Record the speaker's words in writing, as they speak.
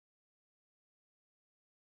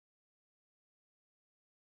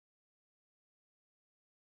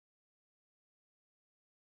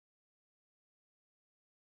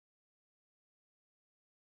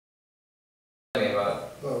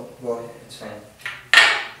It's fine.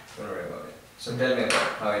 Don't worry about it. So tell me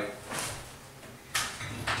about how it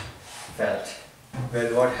felt.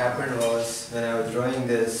 Well, what happened was when I was drawing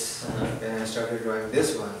this, Uh-huh. when I started drawing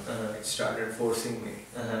this one, Uh-huh. it started forcing me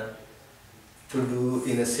Uh-huh. to do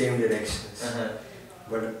in the same directions. Uh-huh.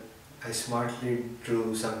 But I smartly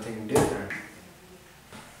drew something different.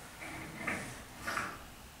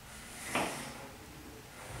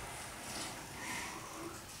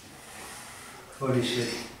 Holy shit.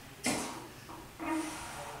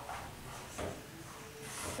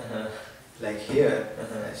 Uh-huh. Like here,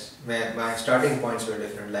 Uh-huh. my starting points were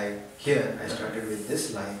different. Like here, I started with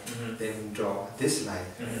this line, Mhm. then draw this line,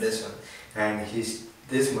 Mhm. this one. And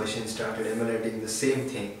this machine started emulating the same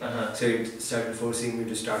thing. Uh-huh. So it started forcing me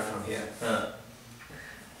to start from here. Uh-huh.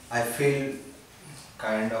 I feel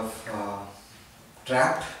kind of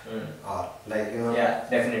trapped, Mm. or like, you know, Yeah,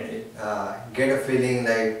 definitely. get a feeling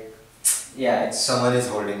like Yeah, it's someone is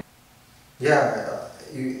holding. Yeah,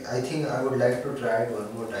 I think I would like to try it one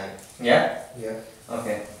more time. yeah? Yeah.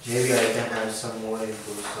 Okay. Maybe I can have some more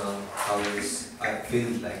inputs on how I feel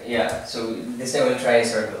like. Yeah, so this time we'll try a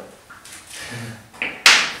circle.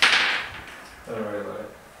 Don't worry about it.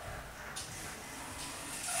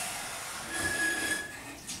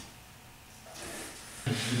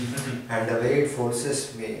 And the way it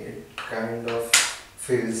forces me, it kind of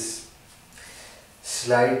feels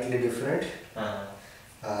slightly different.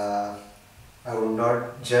 Uh-huh. I would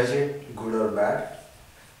not judge it good or bad,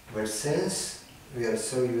 but since we are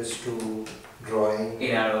so used to drawing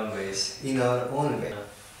In our own ways. in our own way,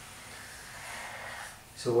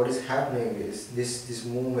 so what is happening is this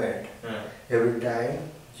movement, Uh-huh. every time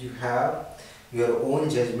you have your own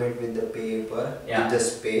judgment with the paper, Yeah. with the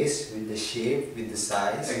space, with the shape, with the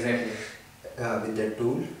size, Exactly. with the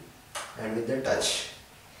tool and with the touch.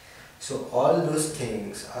 So all those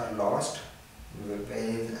things are lost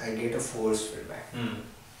when I get a force feedback. Mm.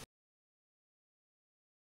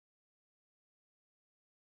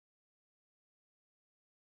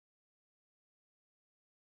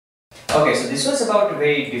 Okay, so this was about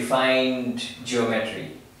very defined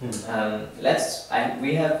geometry.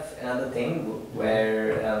 We have another thing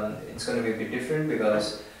where it's going to be a bit different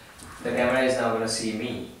because the camera is now going to see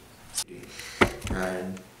me.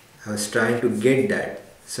 And I was trying to get that.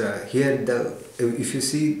 So here if you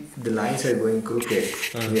see the lines are going crooked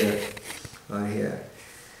here or here,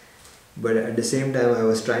 but at the same time I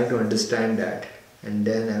was trying to understand that, and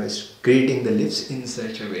then I was creating the lips in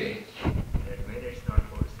such a way that when it's not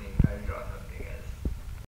forcing, I'll draw something else.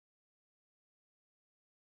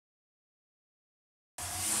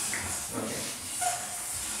 Okay.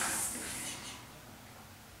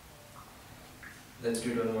 Let's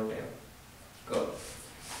do it one more time. Go.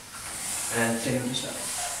 And tell him to stop.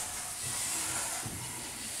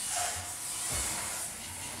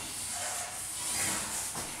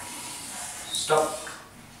 Stop.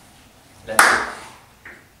 That's it.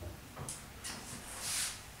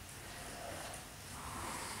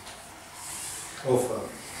 Oh fuck.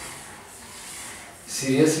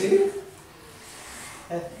 Seriously?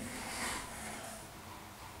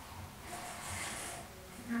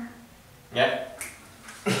 Yeah.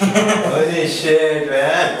 Holy shit,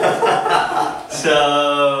 man.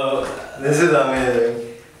 So This is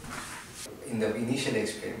amazing. In the initial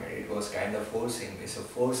experiment, it was kind of forcing me. So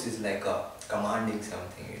force is like a commanding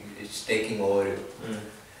something. It's taking over you.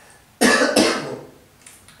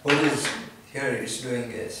 What is here it's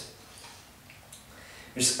doing is,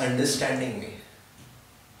 it's understanding me.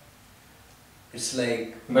 It's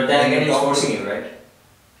like... but then when again you it's talk to forcing me, you, right?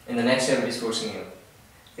 In the next step it is forcing you.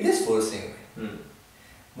 It is forcing me. Hmm.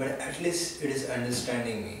 But at least it is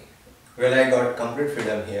understanding me. Well, I got complete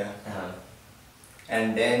freedom here. Uh-huh.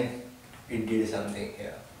 And then it did something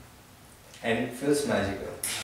here. And it feels magical.